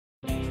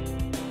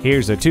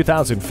Here's a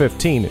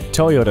 2015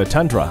 Toyota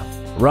Tundra.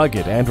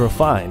 Rugged and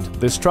refined,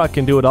 this truck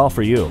can do it all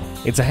for you.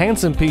 It's a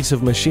handsome piece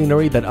of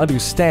machinery that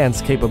understands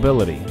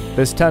capability.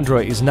 This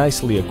Tundra is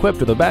nicely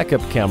equipped with a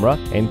backup camera,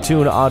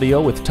 in-tune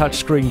audio with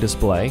touchscreen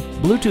display,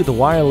 Bluetooth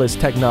wireless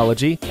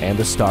technology, and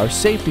the Star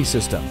safety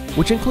system,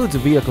 which includes a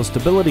vehicle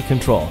stability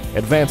control,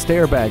 advanced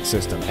airbag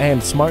system,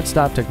 and smart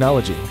stop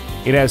technology.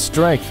 It has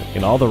strength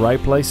in all the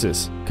right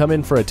places. Come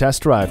in for a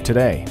test drive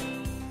today.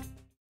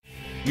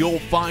 You'll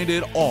find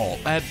it all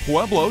at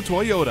Pueblo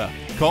Toyota.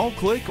 Call,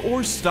 click,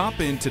 or stop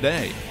in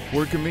today.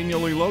 We're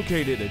conveniently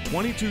located at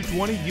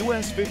 2220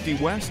 US 50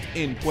 West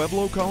in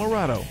Pueblo,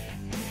 Colorado.